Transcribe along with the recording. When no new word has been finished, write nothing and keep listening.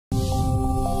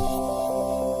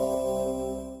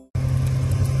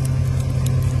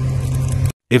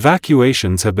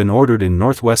Evacuations have been ordered in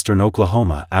northwestern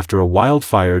Oklahoma after a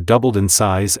wildfire doubled in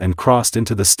size and crossed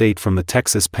into the state from the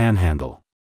Texas Panhandle.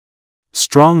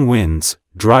 Strong winds,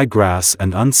 dry grass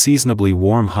and unseasonably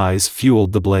warm highs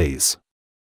fueled the blaze.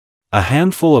 A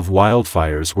handful of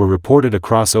wildfires were reported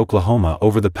across Oklahoma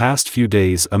over the past few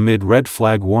days amid red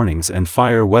flag warnings and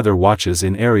fire weather watches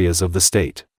in areas of the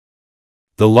state.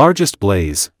 The largest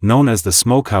blaze, known as the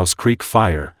Smokehouse Creek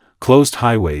Fire, closed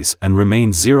highways and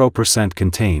remained 0%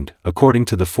 contained, according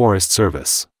to the Forest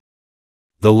Service.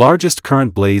 The largest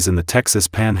current blaze in the Texas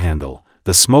Panhandle,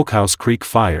 the Smokehouse Creek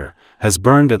Fire, has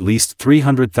burned at least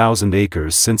 300,000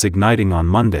 acres since igniting on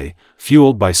Monday,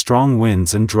 fueled by strong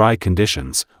winds and dry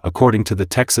conditions, according to the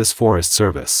Texas Forest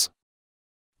Service.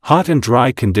 Hot and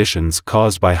dry conditions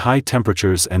caused by high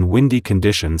temperatures and windy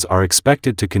conditions are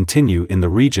expected to continue in the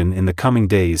region in the coming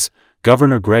days,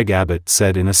 Governor Greg Abbott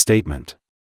said in a statement.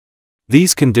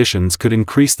 These conditions could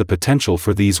increase the potential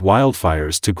for these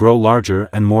wildfires to grow larger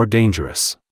and more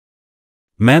dangerous.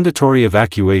 Mandatory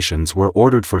evacuations were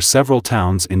ordered for several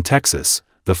towns in Texas,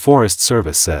 the Forest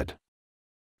Service said.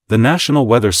 The National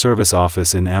Weather Service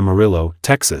office in Amarillo,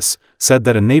 Texas, said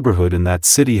that a neighborhood in that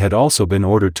city had also been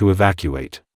ordered to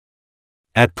evacuate.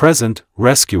 At present,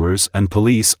 rescuers and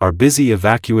police are busy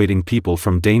evacuating people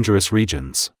from dangerous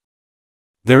regions.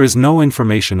 There is no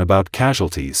information about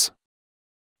casualties.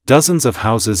 Dozens of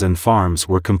houses and farms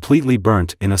were completely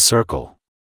burnt in a circle.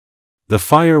 The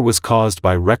fire was caused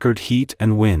by record heat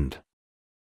and wind.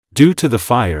 Due to the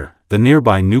fire, the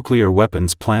nearby nuclear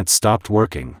weapons plant stopped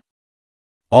working.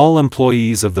 All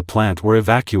employees of the plant were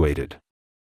evacuated.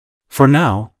 For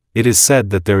now, it is said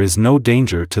that there is no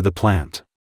danger to the plant.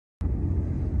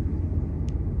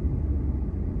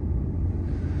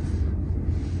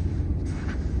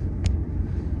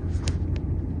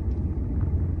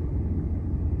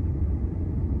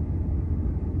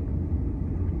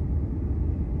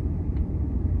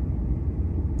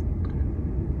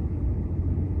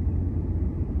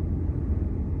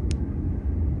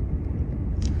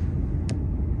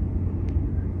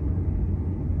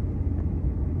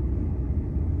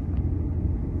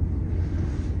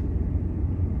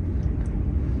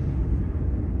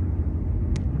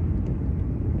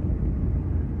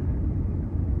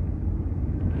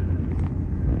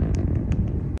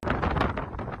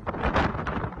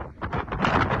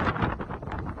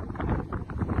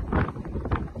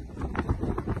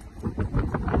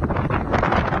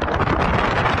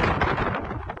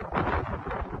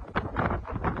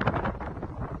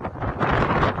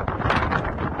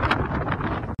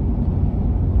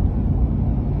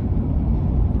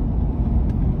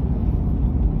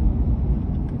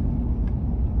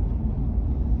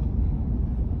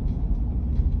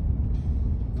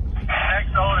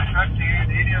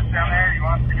 Down there, he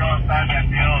wants to go inside that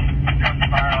field, jump the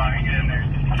fire line and get in there.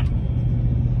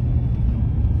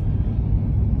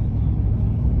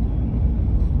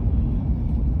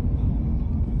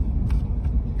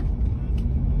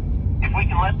 If we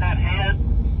can let that head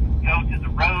go to the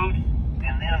road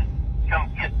and then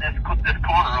come get this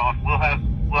corner off, we'll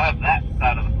have that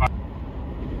side of the fire.